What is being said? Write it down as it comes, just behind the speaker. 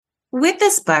With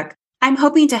this book, I'm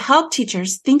hoping to help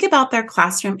teachers think about their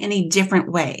classroom in a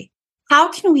different way. How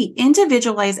can we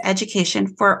individualize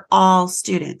education for all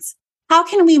students? How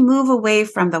can we move away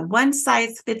from the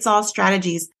one-size-fits-all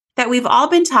strategies that we've all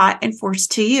been taught and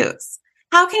forced to use?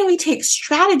 How can we take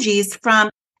strategies from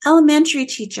elementary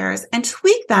teachers and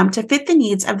tweak them to fit the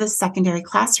needs of the secondary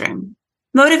classroom?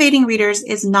 Motivating Readers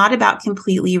is not about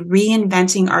completely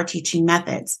reinventing our teaching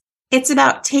methods. It's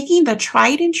about taking the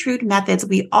tried and true methods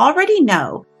we already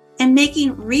know and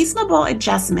making reasonable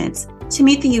adjustments to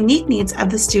meet the unique needs of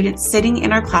the students sitting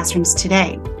in our classrooms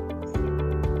today.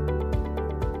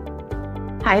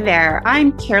 Hi there,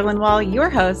 I'm Carolyn Wall, your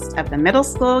host of the Middle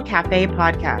School Cafe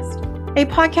podcast, a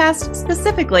podcast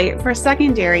specifically for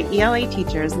secondary ELA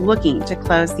teachers looking to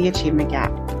close the achievement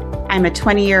gap. I'm a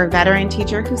 20-year veteran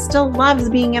teacher who still loves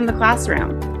being in the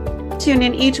classroom. Tune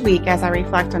in each week as I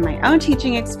reflect on my own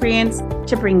teaching experience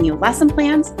to bring you lesson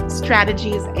plans,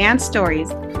 strategies, and stories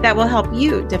that will help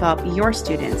you develop your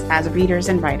students as readers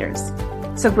and writers.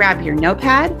 So grab your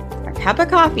notepad, a cup of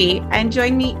coffee, and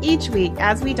join me each week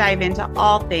as we dive into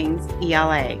all things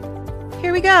ELA.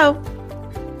 Here we go.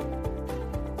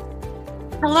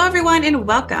 Hello, everyone, and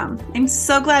welcome. I'm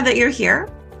so glad that you're here.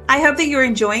 I hope that you're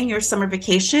enjoying your summer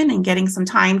vacation and getting some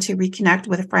time to reconnect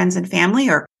with friends and family,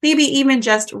 or maybe even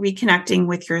just reconnecting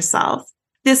with yourself.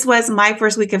 This was my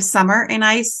first week of summer, and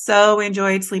I so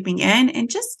enjoyed sleeping in and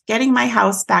just getting my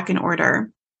house back in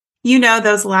order. You know,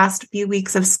 those last few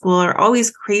weeks of school are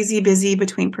always crazy busy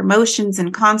between promotions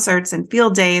and concerts and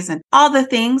field days and all the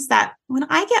things that when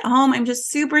I get home, I'm just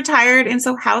super tired. And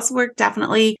so housework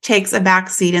definitely takes a back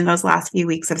seat in those last few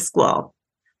weeks of school.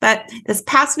 But this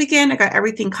past weekend, I got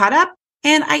everything caught up,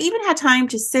 and I even had time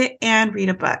to sit and read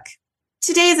a book.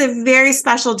 Today is a very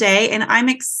special day, and I'm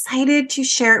excited to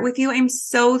share it with you. I'm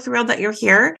so thrilled that you're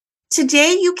here.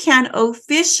 Today, you can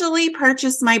officially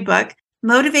purchase my book,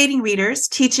 Motivating Readers,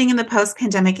 Teaching in the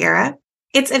Post-Pandemic Era.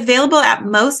 It's available at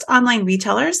most online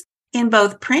retailers in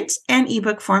both print and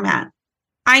ebook format.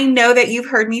 I know that you've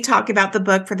heard me talk about the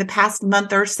book for the past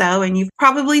month or so, and you've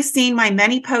probably seen my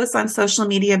many posts on social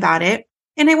media about it.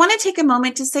 And I want to take a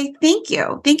moment to say thank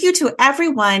you. Thank you to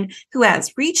everyone who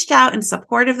has reached out in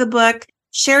support of the book,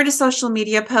 shared a social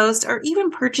media post, or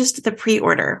even purchased the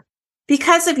pre-order.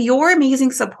 Because of your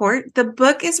amazing support, the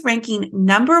book is ranking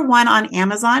number 1 on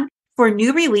Amazon for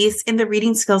new release in the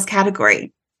reading skills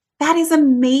category. That is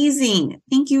amazing.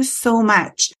 Thank you so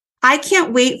much. I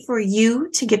can't wait for you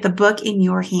to get the book in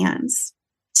your hands.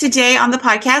 Today on the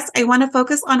podcast, I want to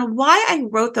focus on why I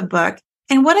wrote the book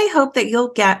and what I hope that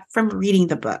you'll get from reading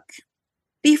the book.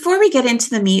 Before we get into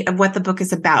the meat of what the book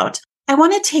is about, I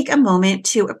want to take a moment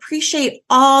to appreciate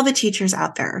all the teachers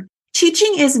out there.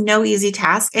 Teaching is no easy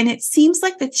task, and it seems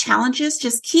like the challenges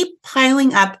just keep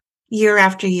piling up year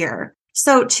after year.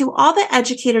 So to all the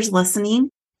educators listening,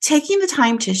 taking the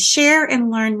time to share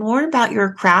and learn more about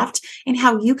your craft and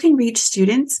how you can reach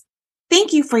students,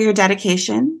 thank you for your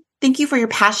dedication. Thank you for your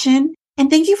passion. And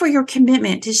thank you for your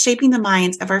commitment to shaping the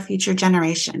minds of our future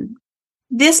generation.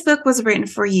 This book was written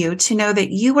for you to know that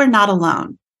you are not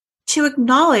alone, to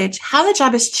acknowledge how the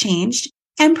job has changed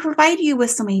and provide you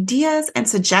with some ideas and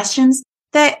suggestions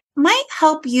that might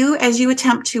help you as you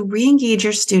attempt to re-engage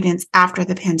your students after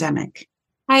the pandemic.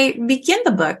 I begin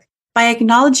the book by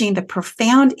acknowledging the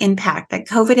profound impact that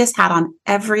COVID has had on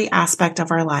every aspect of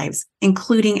our lives,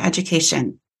 including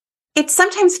education. It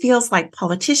sometimes feels like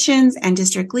politicians and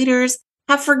district leaders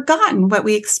have forgotten what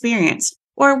we experienced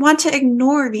or want to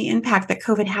ignore the impact that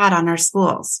COVID had on our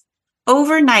schools.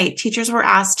 Overnight, teachers were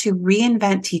asked to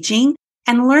reinvent teaching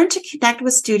and learn to connect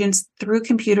with students through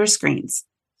computer screens.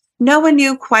 No one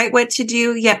knew quite what to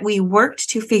do, yet we worked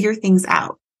to figure things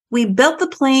out. We built the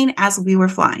plane as we were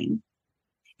flying.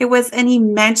 It was an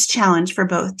immense challenge for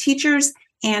both teachers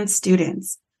and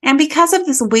students. And because of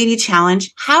this weighty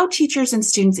challenge, how teachers and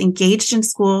students engaged in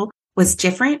school was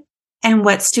different, and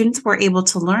what students were able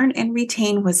to learn and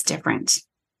retain was different.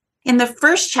 In the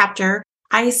first chapter,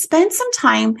 I spent some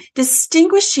time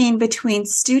distinguishing between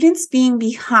students being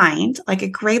behind, like a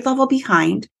grade level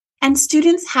behind, and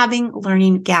students having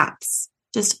learning gaps,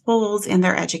 just holes in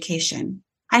their education.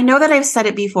 I know that I've said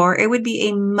it before, it would be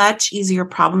a much easier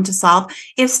problem to solve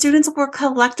if students were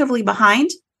collectively behind,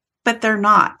 but they're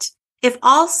not. If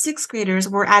all 6th graders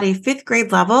were at a 5th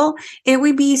grade level, it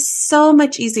would be so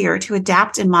much easier to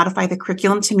adapt and modify the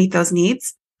curriculum to meet those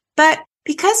needs. But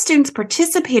because students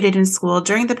participated in school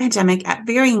during the pandemic at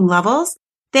varying levels,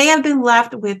 they have been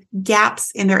left with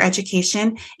gaps in their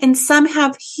education, and some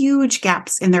have huge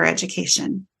gaps in their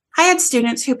education. I had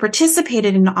students who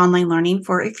participated in online learning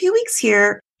for a few weeks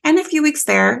here and a few weeks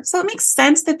there, so it makes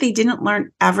sense that they didn't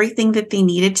learn everything that they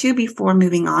needed to before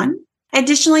moving on.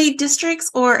 Additionally,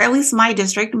 districts, or at least my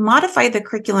district, modified the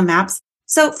curriculum maps.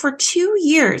 So for 2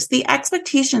 years, the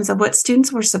expectations of what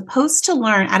students were supposed to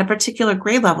learn at a particular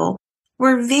grade level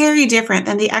were very different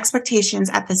than the expectations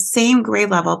at the same grade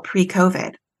level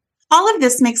pre-COVID. All of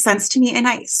this makes sense to me, and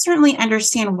I certainly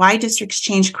understand why districts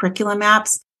change curriculum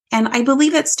maps. And I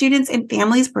believe that students and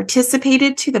families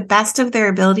participated to the best of their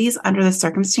abilities under the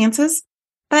circumstances.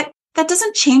 But that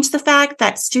doesn't change the fact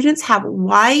that students have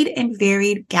wide and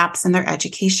varied gaps in their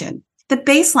education. The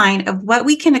baseline of what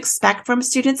we can expect from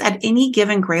students at any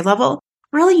given grade level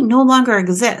really no longer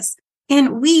exists.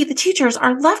 And we, the teachers,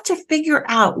 are left to figure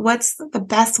out what's the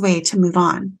best way to move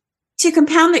on. To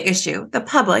compound the issue, the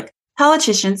public,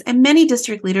 politicians, and many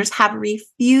district leaders have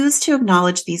refused to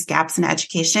acknowledge these gaps in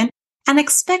education and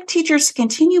expect teachers to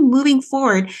continue moving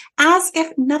forward as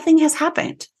if nothing has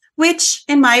happened, which,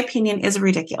 in my opinion, is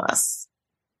ridiculous.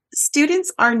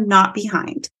 Students are not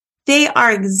behind. They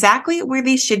are exactly where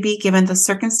they should be given the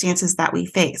circumstances that we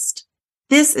faced.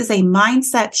 This is a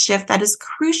mindset shift that is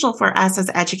crucial for us as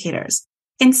educators.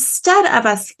 Instead of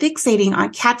us fixating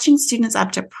on catching students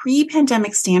up to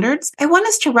pre-pandemic standards, I want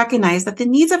us to recognize that the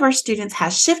needs of our students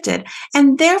has shifted,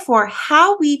 and therefore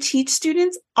how we teach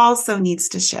students also needs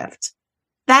to shift.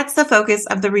 That's the focus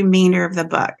of the remainder of the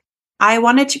book. I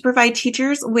wanted to provide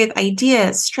teachers with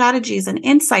ideas, strategies, and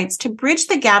insights to bridge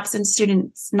the gaps in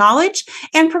students' knowledge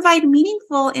and provide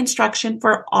meaningful instruction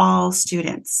for all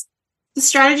students. The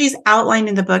strategies outlined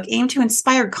in the book aim to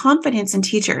inspire confidence in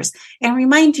teachers and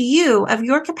remind you of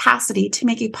your capacity to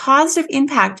make a positive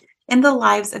impact in the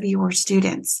lives of your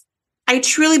students. I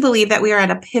truly believe that we are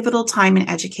at a pivotal time in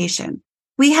education.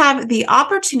 We have the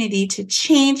opportunity to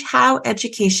change how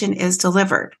education is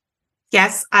delivered.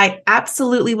 Yes, I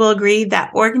absolutely will agree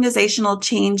that organizational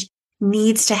change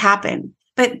needs to happen,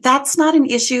 but that's not an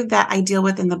issue that I deal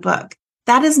with in the book.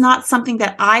 That is not something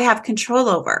that I have control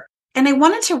over. And I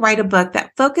wanted to write a book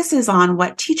that focuses on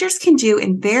what teachers can do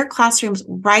in their classrooms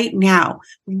right now.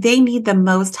 They need the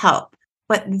most help,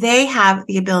 what they have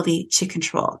the ability to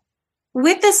control.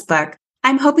 With this book,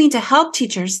 I'm hoping to help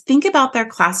teachers think about their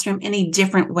classroom in a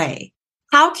different way.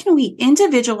 How can we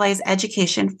individualize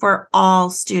education for all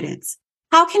students?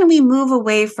 How can we move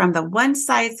away from the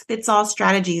one-size-fits-all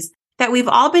strategies that we've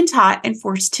all been taught and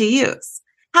forced to use?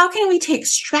 How can we take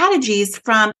strategies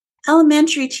from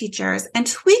elementary teachers and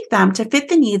tweak them to fit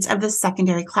the needs of the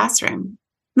secondary classroom?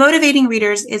 Motivating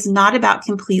readers is not about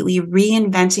completely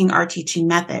reinventing our teaching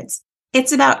methods.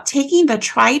 It's about taking the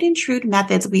tried and true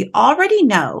methods we already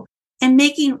know and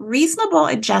making reasonable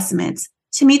adjustments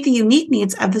to meet the unique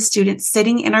needs of the students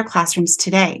sitting in our classrooms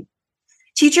today.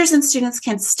 Teachers and students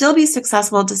can still be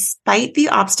successful despite the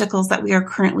obstacles that we are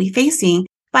currently facing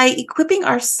by equipping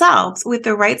ourselves with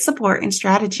the right support and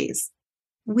strategies.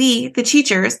 We, the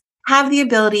teachers, have the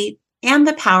ability and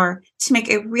the power to make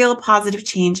a real positive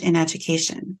change in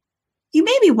education. You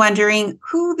may be wondering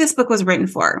who this book was written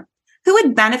for, who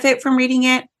would benefit from reading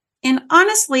it. And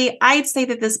honestly, I'd say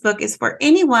that this book is for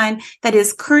anyone that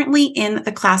is currently in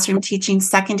the classroom teaching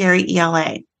secondary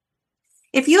ELA.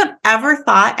 If you have ever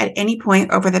thought at any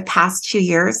point over the past 2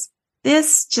 years,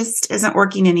 this just isn't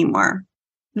working anymore,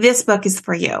 this book is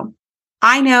for you.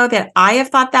 I know that I have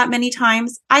thought that many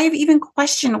times. I have even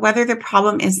questioned whether the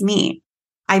problem is me.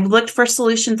 I've looked for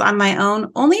solutions on my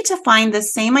own only to find the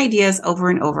same ideas over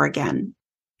and over again.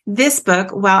 This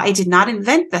book, while I did not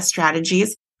invent the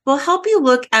strategies, will help you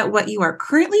look at what you are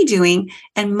currently doing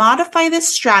and modify the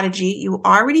strategy you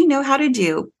already know how to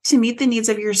do to meet the needs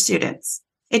of your students.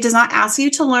 It does not ask you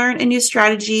to learn a new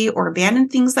strategy or abandon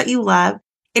things that you love.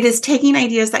 It is taking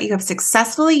ideas that you have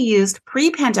successfully used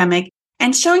pre-pandemic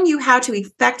and showing you how to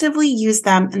effectively use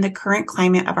them in the current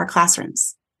climate of our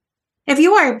classrooms. If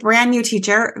you are a brand new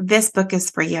teacher, this book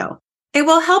is for you. It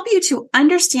will help you to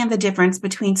understand the difference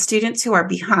between students who are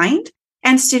behind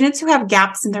and students who have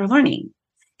gaps in their learning.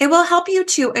 It will help you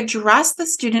to address the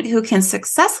student who can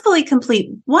successfully complete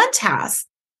one task,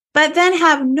 but then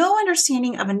have no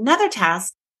understanding of another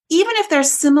task, even if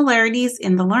there's similarities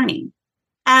in the learning.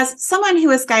 As someone who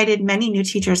has guided many new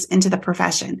teachers into the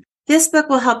profession, this book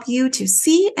will help you to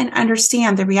see and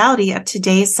understand the reality of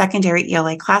today's secondary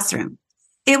ELA classroom.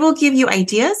 It will give you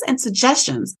ideas and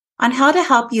suggestions on how to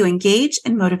help you engage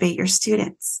and motivate your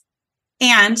students.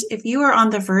 And if you are on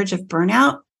the verge of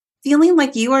burnout, feeling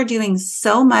like you are doing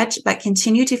so much but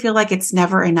continue to feel like it's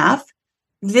never enough,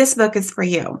 this book is for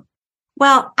you.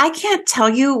 Well, I can't tell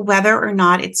you whether or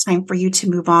not it's time for you to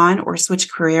move on or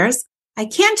switch careers. I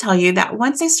can tell you that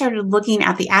once I started looking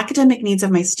at the academic needs of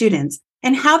my students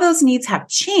and how those needs have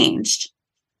changed,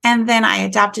 and then I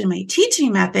adapted my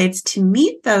teaching methods to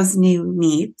meet those new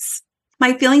needs,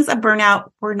 my feelings of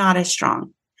burnout were not as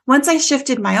strong. Once I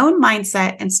shifted my own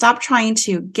mindset and stopped trying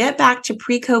to get back to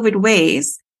pre-COVID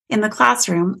ways in the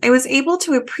classroom, I was able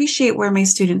to appreciate where my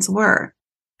students were.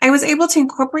 I was able to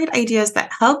incorporate ideas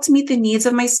that helped meet the needs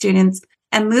of my students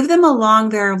and move them along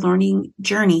their learning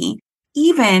journey,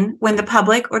 even when the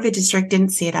public or the district didn't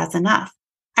see it as enough.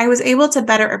 I was able to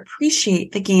better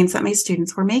appreciate the gains that my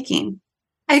students were making.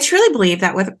 I truly believe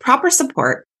that with proper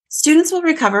support, students will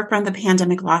recover from the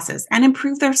pandemic losses and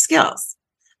improve their skills.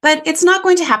 But it's not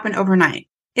going to happen overnight.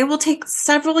 It will take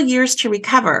several years to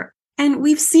recover, and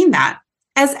we've seen that.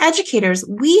 As educators,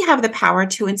 we have the power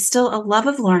to instill a love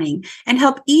of learning and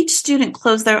help each student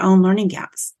close their own learning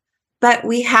gaps. But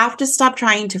we have to stop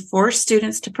trying to force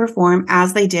students to perform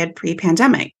as they did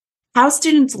pre-pandemic. How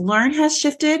students learn has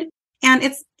shifted, and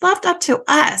it's left up to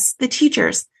us, the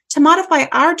teachers, to modify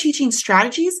our teaching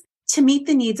strategies to meet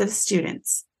the needs of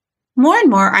students. More and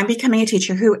more, I'm becoming a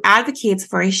teacher who advocates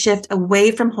for a shift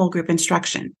away from whole group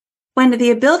instruction. When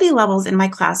the ability levels in my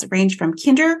class range from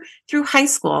kinder through high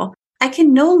school, I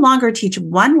can no longer teach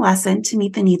one lesson to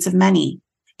meet the needs of many.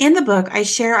 In the book, I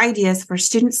share ideas for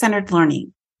student-centered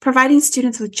learning, providing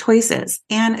students with choices,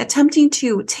 and attempting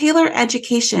to tailor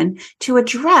education to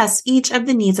address each of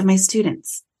the needs of my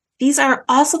students. These are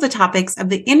also the topics of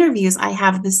the interviews I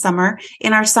have this summer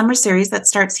in our summer series that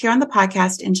starts here on the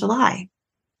podcast in July.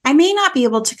 I may not be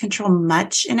able to control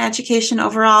much in education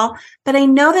overall, but I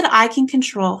know that I can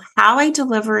control how I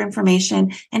deliver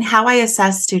information and how I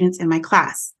assess students in my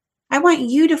class. I want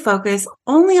you to focus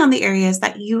only on the areas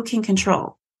that you can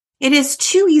control. It is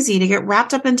too easy to get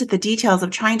wrapped up into the details of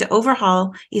trying to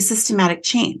overhaul a systematic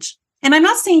change. And I'm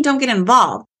not saying don't get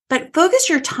involved, but focus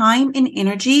your time and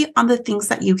energy on the things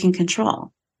that you can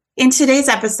control. In today's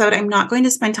episode, I'm not going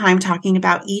to spend time talking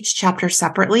about each chapter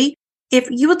separately. If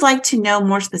you would like to know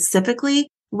more specifically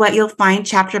what you'll find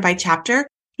chapter by chapter,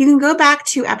 you can go back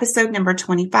to episode number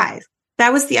 25.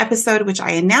 That was the episode which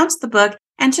I announced the book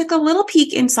and took a little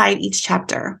peek inside each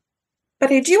chapter.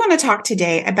 But I do want to talk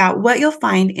today about what you'll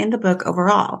find in the book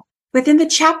overall. Within the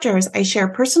chapters, I share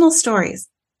personal stories,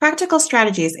 practical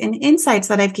strategies, and insights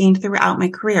that I've gained throughout my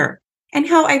career, and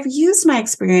how I've used my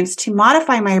experience to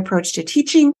modify my approach to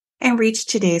teaching and reach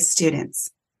today's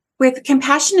students. With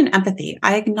compassion and empathy,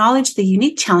 I acknowledge the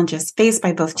unique challenges faced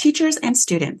by both teachers and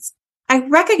students. I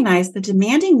recognize the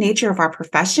demanding nature of our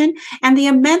profession and the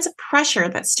immense pressure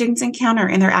that students encounter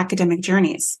in their academic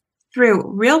journeys.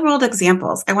 Through real-world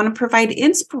examples, I want to provide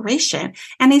inspiration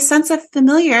and a sense of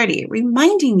familiarity,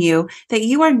 reminding you that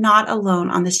you are not alone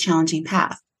on this challenging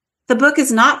path. The book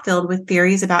is not filled with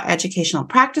theories about educational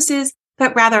practices,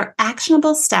 but rather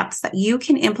actionable steps that you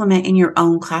can implement in your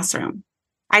own classroom.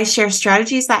 I share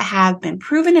strategies that have been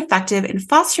proven effective in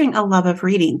fostering a love of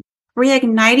reading,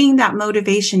 reigniting that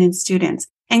motivation in students,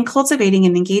 and cultivating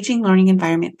an engaging learning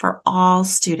environment for all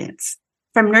students.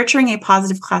 From nurturing a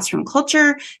positive classroom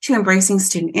culture to embracing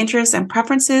student interests and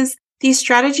preferences, these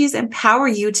strategies empower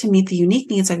you to meet the unique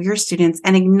needs of your students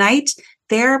and ignite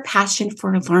their passion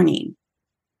for learning.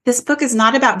 This book is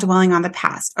not about dwelling on the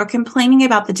past or complaining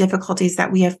about the difficulties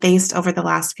that we have faced over the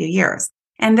last few years.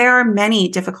 And there are many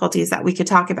difficulties that we could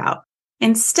talk about.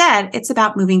 Instead, it's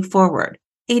about moving forward,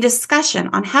 a discussion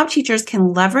on how teachers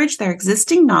can leverage their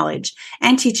existing knowledge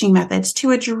and teaching methods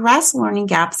to address learning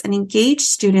gaps and engage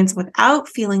students without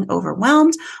feeling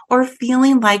overwhelmed or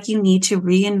feeling like you need to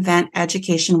reinvent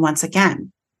education once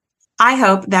again. I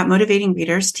hope that motivating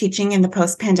readers teaching in the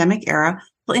post-pandemic era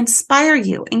will inspire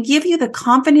you and give you the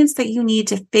confidence that you need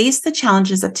to face the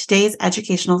challenges of today's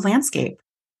educational landscape.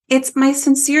 It's my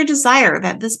sincere desire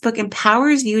that this book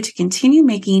empowers you to continue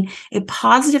making a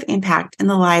positive impact in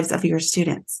the lives of your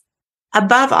students.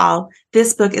 Above all,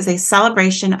 this book is a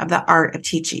celebration of the art of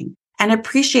teaching, an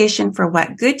appreciation for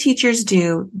what good teachers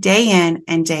do day in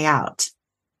and day out.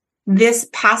 This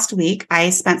past week, I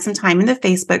spent some time in the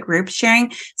Facebook group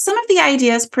sharing some of the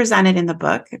ideas presented in the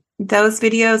book. Those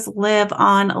videos live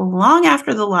on long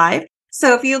after the live.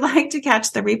 So if you'd like to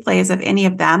catch the replays of any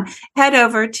of them, head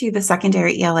over to the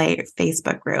Secondary ELA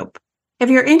Facebook group. If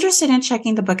you're interested in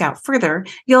checking the book out further,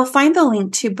 you'll find the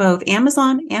link to both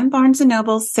Amazon and Barnes &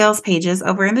 Noble's sales pages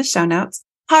over in the show notes.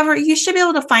 However, you should be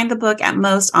able to find the book at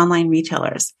most online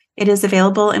retailers. It is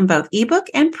available in both ebook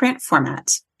and print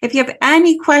format. If you have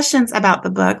any questions about the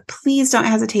book, please don't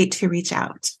hesitate to reach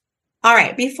out. All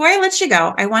right, before I let you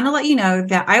go, I want to let you know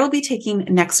that I will be taking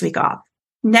next week off.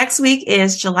 Next week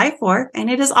is July 4th, and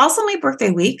it is also my birthday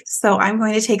week, so I'm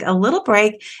going to take a little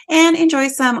break and enjoy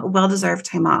some well-deserved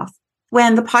time off.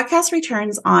 When the podcast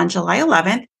returns on July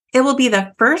 11th, It will be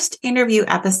the first interview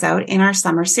episode in our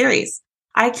summer series.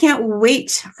 I can't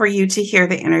wait for you to hear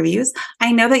the interviews.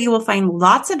 I know that you will find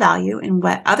lots of value in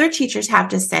what other teachers have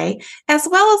to say, as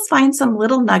well as find some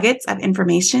little nuggets of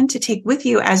information to take with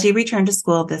you as you return to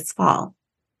school this fall.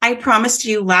 I promised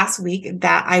you last week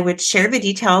that I would share the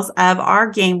details of our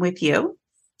game with you.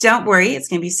 Don't worry, it's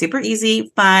going to be super easy,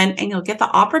 fun, and you'll get the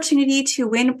opportunity to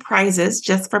win prizes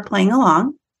just for playing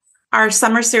along. Our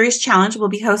summer series challenge will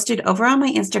be hosted over on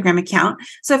my Instagram account.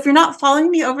 So if you're not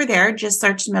following me over there, just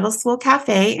search Middle School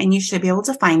Cafe and you should be able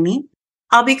to find me.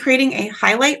 I'll be creating a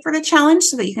highlight for the challenge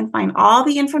so that you can find all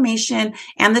the information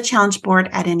and the challenge board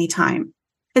at any time.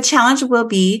 The challenge will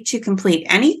be to complete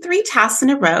any 3 tasks in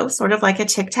a row, sort of like a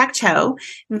tic-tac-toe.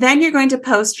 Then you're going to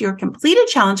post your completed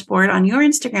challenge board on your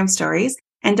Instagram stories.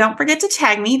 And don't forget to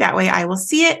tag me. That way I will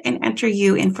see it and enter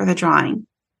you in for the drawing.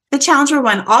 The challenge will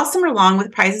run all summer long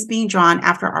with prizes being drawn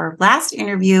after our last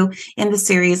interview in the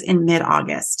series in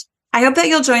mid-August. I hope that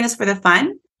you'll join us for the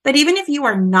fun, but even if you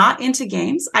are not into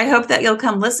games, I hope that you'll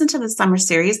come listen to the summer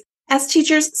series as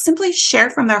teachers simply share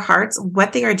from their hearts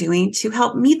what they are doing to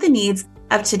help meet the needs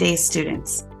of today's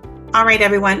students. All right,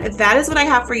 everyone, that is what I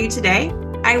have for you today.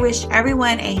 I wish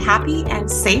everyone a happy and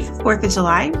safe 4th of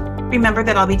July. Remember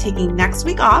that I'll be taking next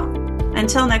week off.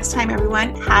 Until next time,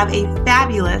 everyone, have a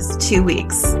fabulous 2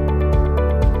 weeks.